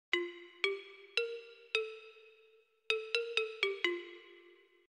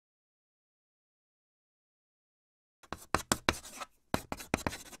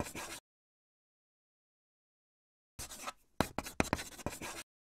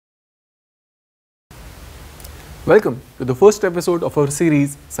Welcome to the first episode of our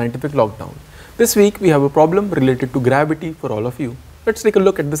series Scientific Lockdown. This week we have a problem related to gravity for all of you. Let's take a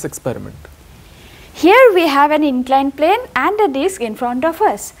look at this experiment. Here we have an inclined plane and a disc in front of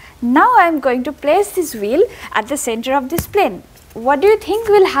us. Now I am going to place this wheel at the center of this plane. What do you think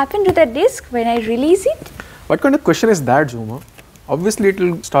will happen to the disc when I release it? What kind of question is that, Juma? Obviously it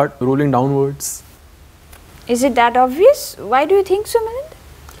will start rolling downwards. Is it that obvious? Why do you think so, Milind?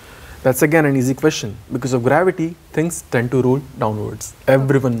 That's again an easy question. Because of gravity, things tend to roll downwards.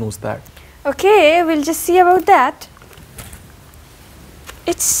 Everyone knows that. Okay, we'll just see about that.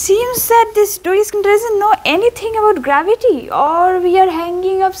 It seems that this disc doesn't know anything about gravity, or we are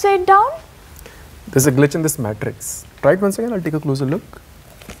hanging upside down. There's a glitch in this matrix. Try it once again, I'll take a closer look.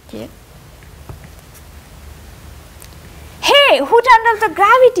 Okay. Hey, who turned off the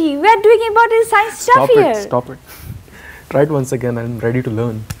gravity? We are doing important science stuff here. Stop it. Try it once again, I'm ready to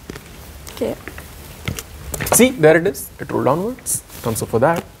learn. Okay. See, there it is. It rolled downwards. Thumbs up for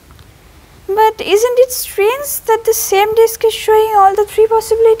that. But isn't it strange that the same disc is showing all the three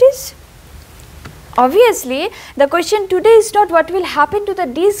possibilities? Obviously, the question today is not what will happen to the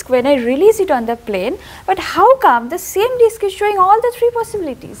disc when I release it on the plane, but how come the same disc is showing all the three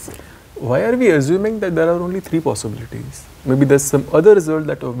possibilities? Why are we assuming that there are only three possibilities? Maybe there's some other result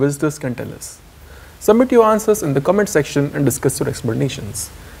that our visitors can tell us. Submit your answers in the comment section and discuss your explanations.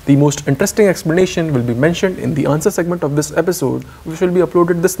 The most interesting explanation will be mentioned in the answer segment of this episode, which will be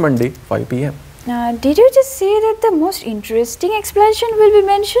uploaded this Monday, 5 p.m. Did you just say that the most interesting explanation will be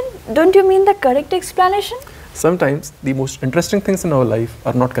mentioned? Don't you mean the correct explanation? Sometimes the most interesting things in our life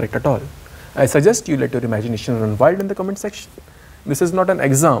are not correct at all. I suggest you let your imagination run wild in the comment section. This is not an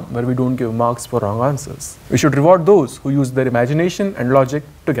exam where we don't give marks for wrong answers. We should reward those who use their imagination and logic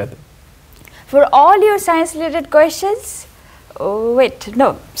together. For all your science related questions,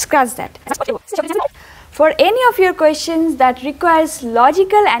 scratch that. For any of your questions that requires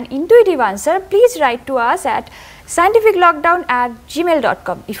logical and intuitive answer, please write to us at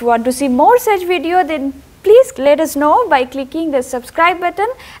scientificlockdown@gmail.com. If you want to see more such video, then please let us know by clicking the subscribe button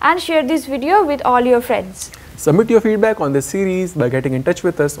and share this video with all your friends. Submit your feedback on this series by getting in touch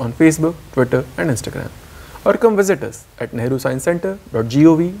with us on Facebook, Twitter and Instagram. Or come visit us at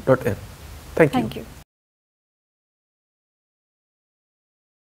nehrusciencecentre.gov.in. Thank you.